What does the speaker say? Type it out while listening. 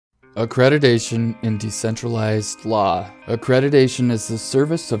Accreditation in Decentralized Law. Accreditation is the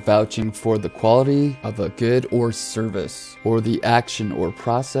service of vouching for the quality of a good or service, or the action or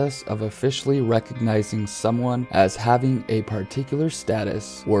process of officially recognizing someone as having a particular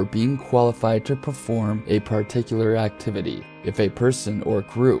status or being qualified to perform a particular activity. If a person or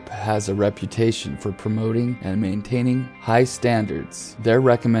group has a reputation for promoting and maintaining high standards, their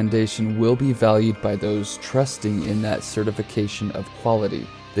recommendation will be valued by those trusting in that certification of quality.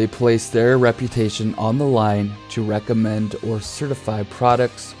 They place their reputation on the line to recommend or certify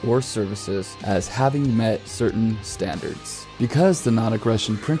products or services as having met certain standards. Because the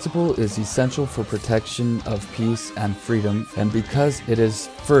non-aggression principle is essential for protection of peace and freedom, and because it is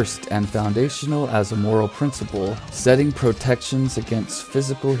first and foundational as a moral principle, setting protections against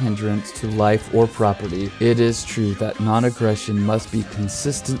physical hindrance to life or property, it is true that non-aggression must be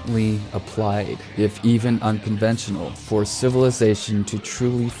consistently applied, if even unconventional, for civilization to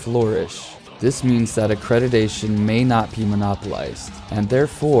truly flourish. This means that accreditation may not be monopolized, and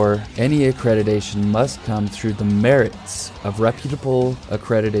therefore any accreditation must come through the merits of reputable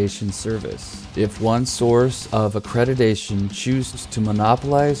accreditation service. If one source of accreditation chooses to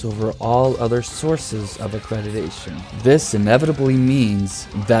monopolize over all other sources of accreditation, this inevitably means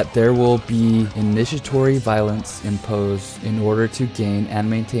that there will be initiatory violence imposed in order to gain and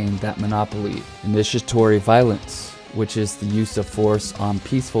maintain that monopoly. Initiatory violence, which is the use of force on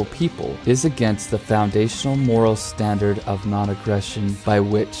peaceful people, is against the foundational moral standard of non-aggression by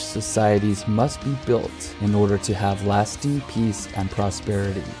which societies must be built in order to have lasting peace and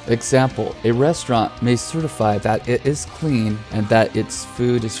prosperity. Example, a restaurant may certify that it is clean and that its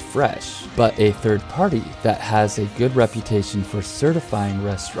food is fresh, but a third party that has a good reputation for certifying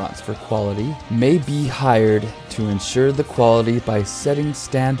restaurants for quality may be hired to ensure the quality by setting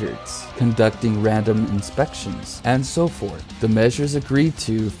standards, conducting random inspections, and so forth. The measures agreed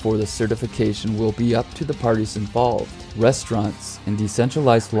to for the certification will be up to the parties involved. Restaurants in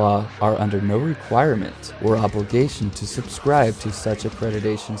decentralized law are under no requirement or obligation to subscribe to such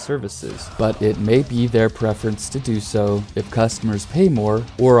accreditation services, but it may be their preference to do so if customers pay more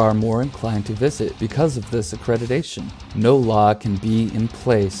or are more inclined to visit because of this accreditation. No law can be in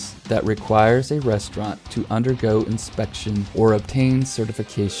place that requires a restaurant to undergo inspection or obtain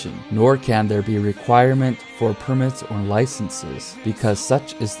certification, nor can there be requirement for permits or licenses, because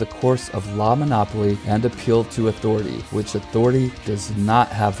such is the course of law monopoly and appeal to authority, which authority does not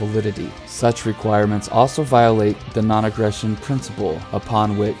have validity. Such requirements also violate the non-aggression principle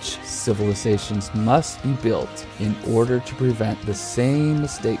upon which civilizations must be built in order to prevent the same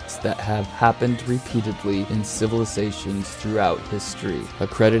mistakes that have happened repeatedly in civilizations throughout history.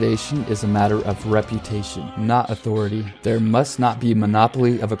 Accreditation is a matter of reputation, not authority. There must not be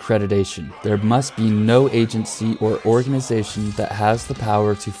monopoly of accreditation. There must be no agency or organization that has the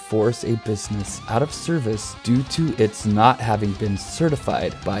power to force a business out of service due to its not having been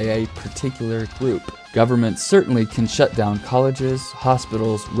certified by a particular group. Governments certainly can shut down colleges,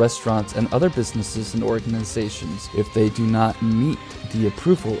 hospitals, restaurants, and other businesses and organizations if they do not meet the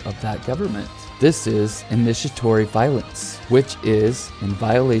approval of that government. This is initiatory violence, which is in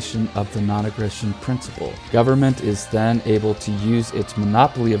violation of the non-aggression principle. Government is then able to use its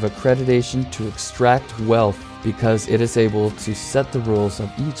monopoly of accreditation to extract wealth because it is able to set the rules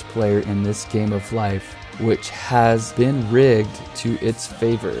of each player in this game of life, which has been rigged to its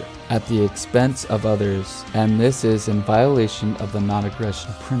favor at the expense of others, and this is in violation of the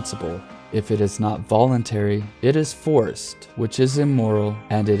non-aggression principle. If it is not voluntary, it is forced, which is immoral,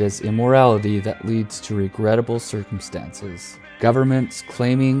 and it is immorality that leads to regrettable circumstances. Governments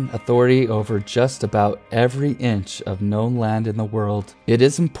claiming authority over just about every inch of known land in the world, it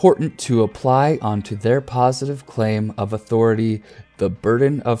is important to apply onto their positive claim of authority the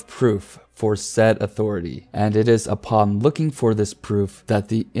burden of proof for said authority, and it is upon looking for this proof that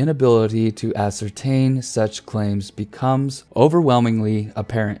the inability to ascertain such claims becomes overwhelmingly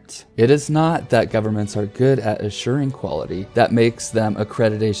apparent. It is not that governments are good at assuring quality that makes them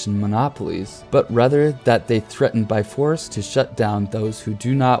accreditation monopolies, but rather that they threaten by force to shut down those who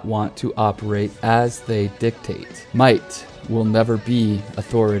do not want to operate as they dictate. Might will never be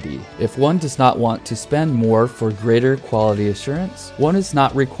authority. If one does not want to spend more for greater quality assurance, one is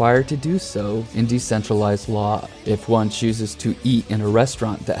not required to do so in decentralized law. If one chooses to eat in a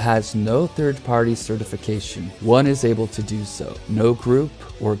restaurant that has no third-party certification, one is able to do so. No group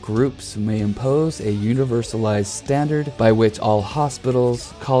or groups may impose a universalized standard by which all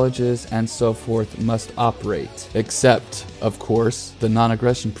hospitals, colleges, and so forth must operate, except, of course, the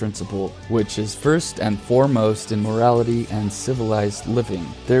non-aggression principle, which is first and foremost in morality and and civilized living.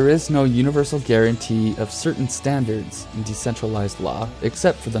 There is no universal guarantee of certain standards in decentralized law,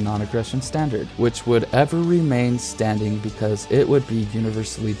 except for the non-aggression standard, which would ever remain standing because it would be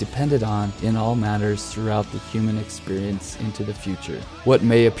universally depended on in all matters throughout the human experience into the future. What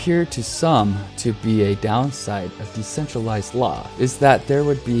may appear to some to be a downside of decentralized law is that there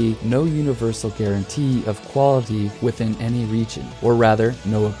would be no universal guarantee of quality within any region, or rather,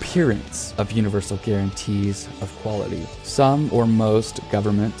 no appearance of universal guarantees of quality. Some or most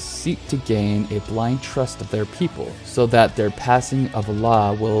governments seek to gain a blind trust of their people so that their passing of a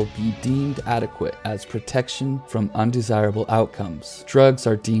law will be deemed adequate as protection from undesirable outcomes. Drugs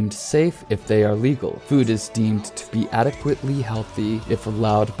are deemed safe if they are legal. Food is deemed to be adequately healthy if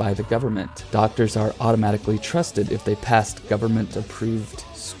allowed by the government. Doctors are automatically trusted if they passed government-approved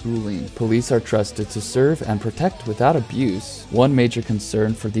schooling. Police are trusted to serve and protect without abuse. One major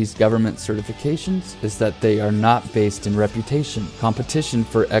concern for these government certifications is that they are not based in reputation. Competition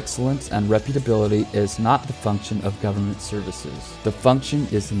for excellence and reputability is not the function of government services. The function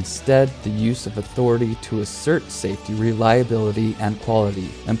is instead the use of authority to assert safety, reliability, and quality.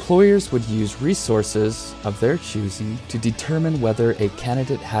 Employers would use resources of their choosing to determine whether a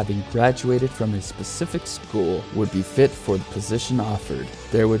candidate having graduated from a specific school would be fit for the position offered.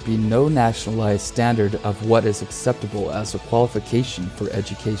 There would be no nationalized standard of what is acceptable as a qualification for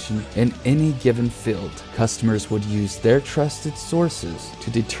education in any given field. Customers would use their trusted sources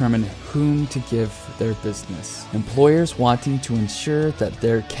to determine whom to give their business. Employers wanting to ensure that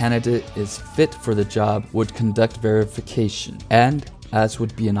their candidate is fit for the job would conduct verification and, as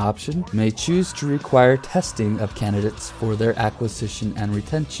would be an option, may choose to require testing of candidates for their acquisition and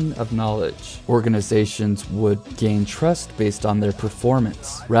retention of knowledge. Organizations would gain trust based on their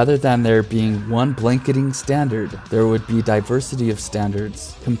performance. Rather than there being one blanketing standard, there would be diversity of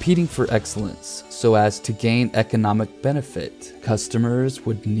standards competing for excellence so as to gain economic benefit. Customers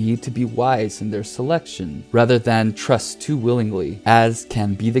would need to be wise in their selection rather than trust too willingly, as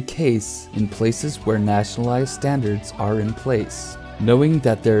can be the case in places where nationalized standards are in place. Knowing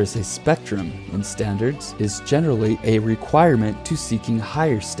that there is a spectrum in standards is generally a requirement to seeking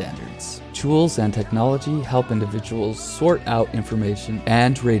higher standards. Tools and technology help individuals sort out information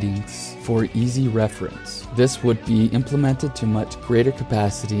and ratings for easy reference. This would be implemented to much greater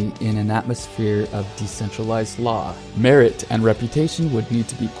capacity in an atmosphere of decentralized law. Merit and reputation would need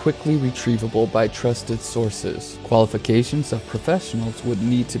to be quickly retrievable by trusted sources. Qualifications of professionals would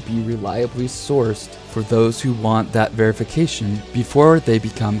need to be reliably sourced for those who want that verification before they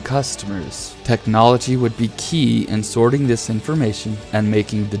become customers. Technology would be key in sorting this information and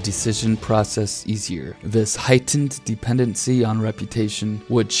making the decision process easier. This heightened dependency on reputation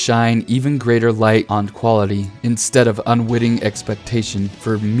would shine even greater light on quality instead of unwitting expectation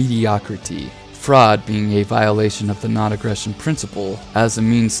for mediocrity. Fraud being a violation of the non-aggression principle as a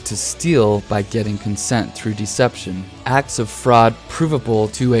means to steal by getting consent through deception. Acts of fraud provable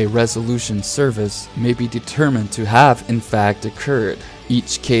to a resolution service may be determined to have in fact occurred.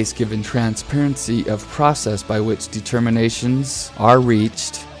 Each case given transparency of process by which determinations are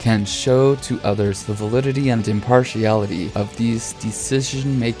reached can show to others the validity and impartiality of these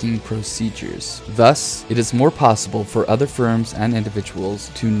decision-making procedures. Thus, it is more possible for other firms and individuals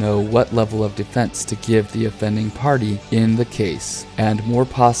to know what level of defense to give the offending party in the case, and more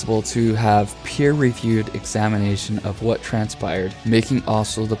possible to have peer-reviewed examination of what transpired, making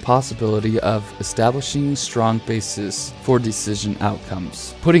also the possibility of establishing strong basis for decision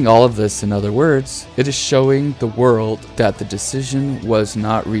outcomes. Putting all of this in other words, it is showing the world that the decision was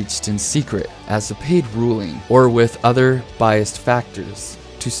not reached in secret as a paid ruling or with other biased factors.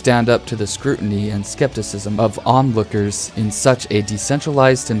 To stand up to the scrutiny and skepticism of onlookers in such a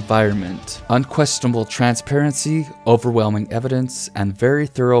decentralized environment, unquestionable transparency, overwhelming evidence, and very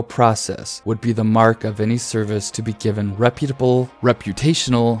thorough process would be the mark of any service to be given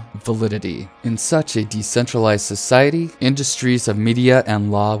reputational validity. In such a decentralized society, industries of media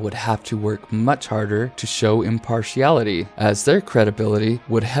and law would have to work much harder to show impartiality, as their credibility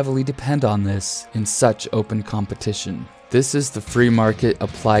would heavily depend on this in such open competition. This is the free market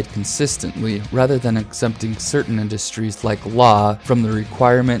applied consistently rather than exempting certain industries like law from the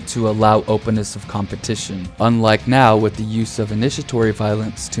requirement to allow openness of competition, unlike now with the use of initiatory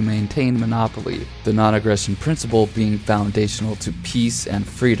violence to maintain monopoly. The non-aggression principle being foundational to peace and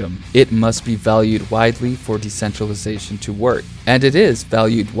freedom, it must be valued widely for decentralization to work. And it is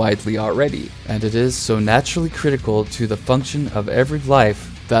valued widely already, and it is so naturally critical to the function of every life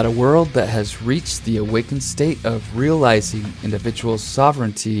that a world that has reached the awakened state of realizing individual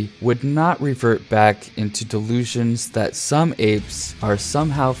sovereignty would not revert back into delusions that some apes are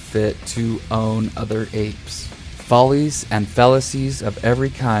somehow fit to own other apes. Follies and fallacies of every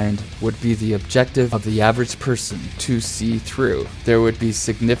kind would be the objective of the average person to see through. There would be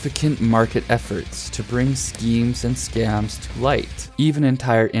significant market efforts to bring schemes and scams to light, even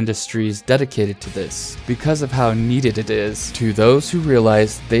entire industries dedicated to this, because of how needed it is to those who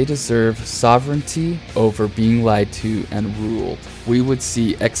realize they deserve sovereignty over being lied to and ruled. We would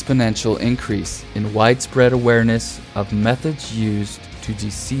see exponential increase in widespread awareness of methods used to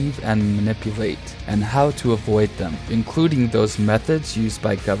deceive and manipulate, and how to avoid them, including those methods used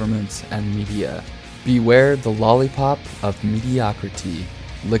by governments and media. Beware the lollipop of mediocrity.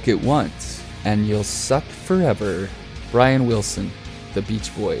 Lick it once, and you'll suck forever. Brian Wilson, The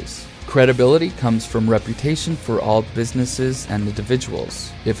Beach Boys. Credibility comes from reputation for all businesses and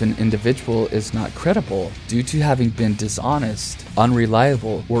individuals. If an individual is not credible due to having been dishonest,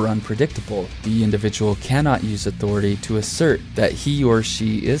 unreliable, or unpredictable, the individual cannot use authority to assert that he or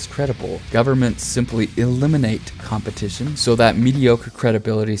she is credible. Governments simply eliminate competition so that mediocre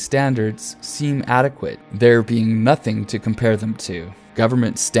credibility standards seem adequate, there being nothing to compare them to.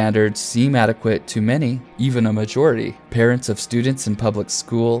 Government standards seem adequate to many, even a majority. Parents of students in public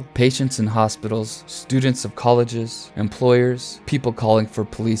school, patients in hospitals, students of colleges, employers, people calling for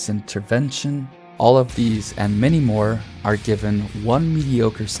police intervention. All of these and many more are given one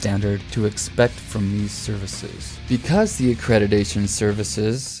mediocre standard to expect from these services. Because the accreditation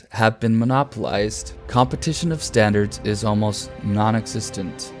services have been monopolized, competition of standards is almost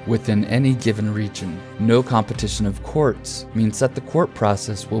non-existent within any given region. No competition of courts means that the court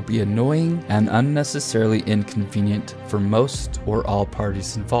process will be annoying and unnecessarily inconvenient for most or all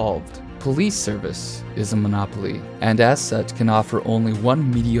parties involved. Police service is a monopoly, and as such can offer only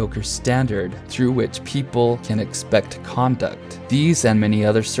one mediocre standard through which people can expect conduct. These and many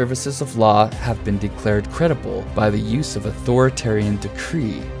other services of law have been declared credible by the use of authoritarian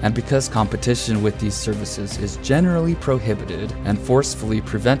decree, and because competition with these services is generally prohibited and forcefully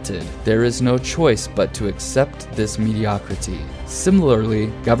prevented, there is no choice but to accept this mediocrity. Similarly,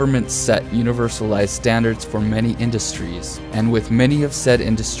 governments set universalized standards for many industries, and with many of said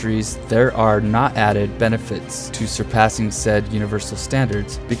industries, there are not added benefits to surpassing said universal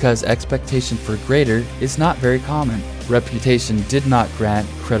standards because expectation for greater is not very common. Reputation did not grant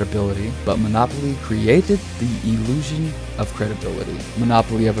credibility, but monopoly created the illusion of credibility.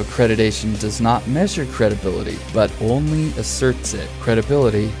 Monopoly of accreditation does not measure credibility, but only asserts it.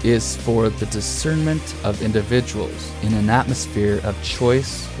 Credibility is for the discernment of individuals in an atmosphere of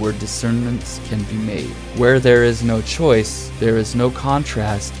choice where discernments can be made. Where there is no choice, there is no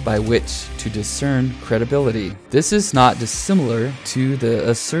contrast by which to discern credibility. This is not dissimilar to the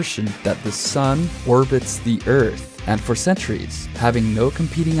assertion that the sun orbits the earth, and for centuries, having no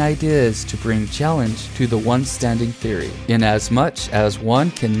competing ideas to bring challenge to the one standing theory. Inasmuch as one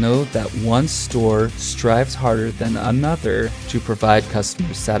can know that one store strives harder than another to provide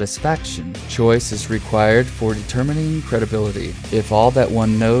customer satisfaction, choice is required for determining credibility. If all that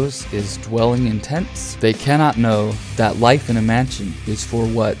one knows is dwelling in tents, they cannot know that life in a mansion is for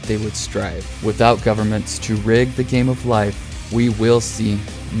what they would strive. Without governments to rig the game of life, we will see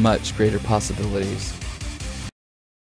much greater possibilities.